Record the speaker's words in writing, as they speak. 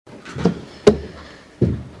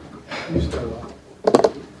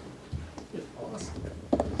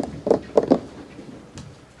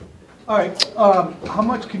All right, how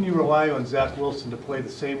much can you rely on Zach Wilson to play the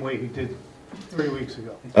same way he did 3 weeks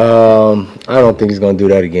ago? I don't think he's going to do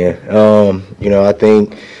that again. I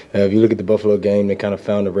think if you look at the Buffalo game, they kind of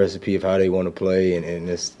found the recipe of how they want to play, and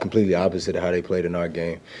it's completely opposite of how they played in our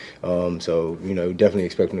game. Definitely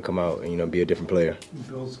expect him to come out and, be a different player.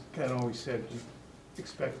 Bill's kind of always said you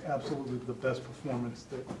expect absolutely the best performance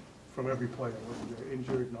from every player, whether they're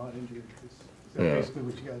injured, not injured. Is that basically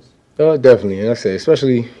what you guys... Definitely, and like I say,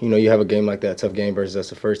 especially you have a game like that, tough game versus us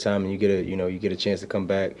the first time, and you get a chance to come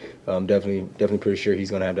back. Definitely pretty sure he's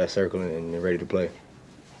going to have that circle and ready to play.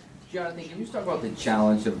 Jonathan, can you talk about the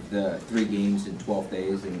challenge of the 3 games in 12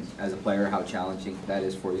 days, and as a player, how challenging that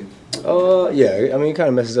is for you? Yeah, I mean, it kind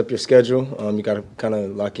of messes up your schedule. You got to kind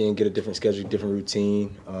of lock in, get a different schedule, different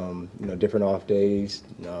routine. Different off days.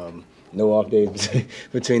 No off days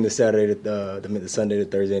between the Saturday the Sunday to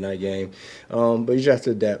Thursday night game, but you just have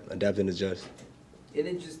to adapt and adjust. And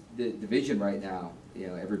then just the division right now,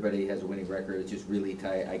 everybody has a winning record. It's just really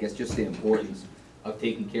tight. I guess just the importance of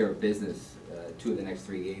taking care of business. 2 of the next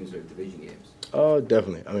 3 games are division games. Oh,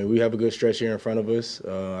 definitely. I mean, we have a good stretch here in front of us.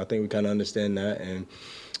 I think we kind of understand that and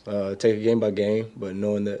take it game by game, but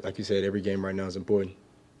knowing that, like you said, every game right now is important.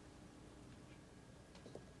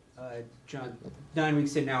 John, 9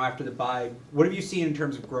 weeks in now after the bye, what have you seen in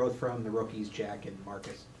terms of growth from the rookies, Jack and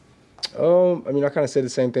Marcus? I kind of said the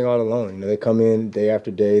same thing all along. They come in day after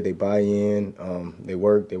day, they buy in, they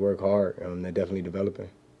work hard, they're definitely developing.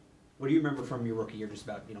 What do you remember from your rookie year, just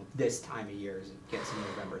about this time of year as it gets in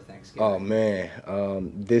November, Thanksgiving? Oh man,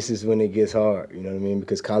 this is when it gets hard. You know what I mean?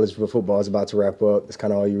 Because college football is about to wrap up. That's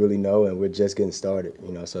kind of all you really know, and we're just getting started.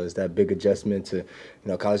 So it's that big adjustment to,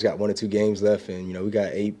 college got 1 or 2 games left, and we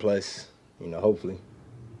got 8 plus. Hopefully.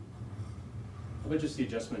 How about just the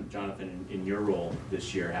adjustment, Jonathan, in your role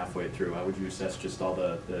this year, halfway through? How would you assess just all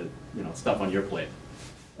the stuff on your plate?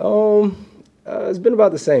 It's been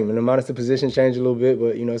about the same, and minus the position changed a little bit,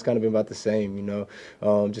 but it's kind of been about the same.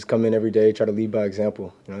 Just come in every day, try to lead by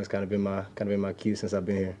example. It's kind of been my key since I've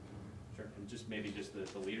been here. Sure, and just maybe just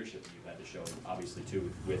the leadership that you've had to show, obviously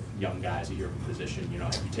too, with young guys at your position.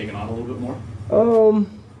 Have you taken on a little bit more?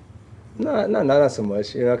 Not so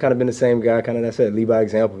much. I've kind of been the same guy, kind of that said, lead by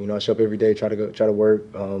example. I show up every day, try to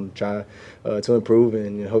work, try to improve,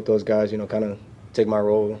 and hope those guys, kind of take my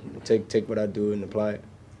role, take what I do and apply it.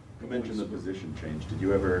 You mentioned the position change. Did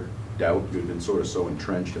you ever doubt? You had been sort of so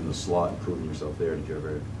entrenched in the slot and proving yourself there. Did you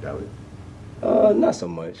ever doubt it? Not so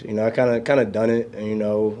much. I kind of done it,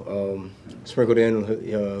 and sprinkled in a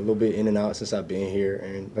little bit in and out since I've been here.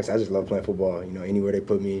 And like I said, I just love playing football. Anywhere they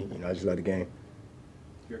put me, I just love the game.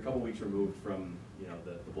 You're a couple weeks removed from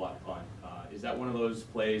the block punt. Is that one of those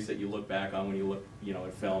plays that you look back on when you look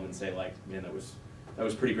at film and say, like, man, that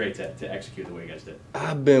was pretty great to execute the way you guys did?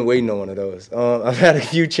 I've been waiting on one of those. I've had a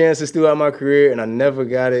few chances throughout my career, and I never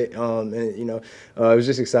got it. It was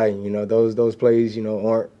just exciting. Those plays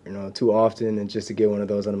aren't too often, and just to get one of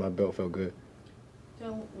those under my belt felt good.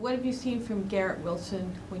 So what have you seen from Garrett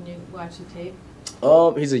Wilson when you watch the tape?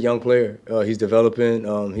 He's a young player. He's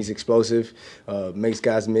developing. He's explosive. Makes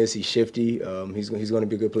guys miss. He's shifty. He's going to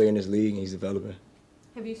be a good player in this league, and he's developing.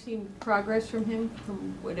 Have you seen progress from him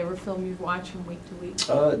from whatever film you've watched from week to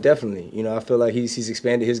week? Definitely. I feel like he's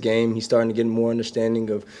expanded his game. He's starting to get more understanding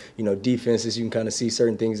of defenses. You can kind of see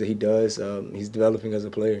certain things that he does. He's developing as a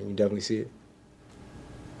player, and you definitely see it.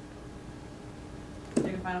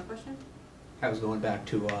 Any final question? I was going back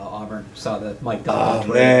to Auburn, saw that Mike Oh,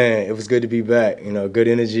 Dunn. man, it was good to be back. Good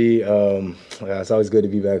energy. It's always good to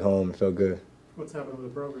be back home. It felt good. What's happening with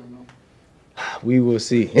the program, though? We will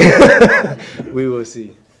see. We will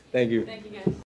see. Thank you. Thank you, guys.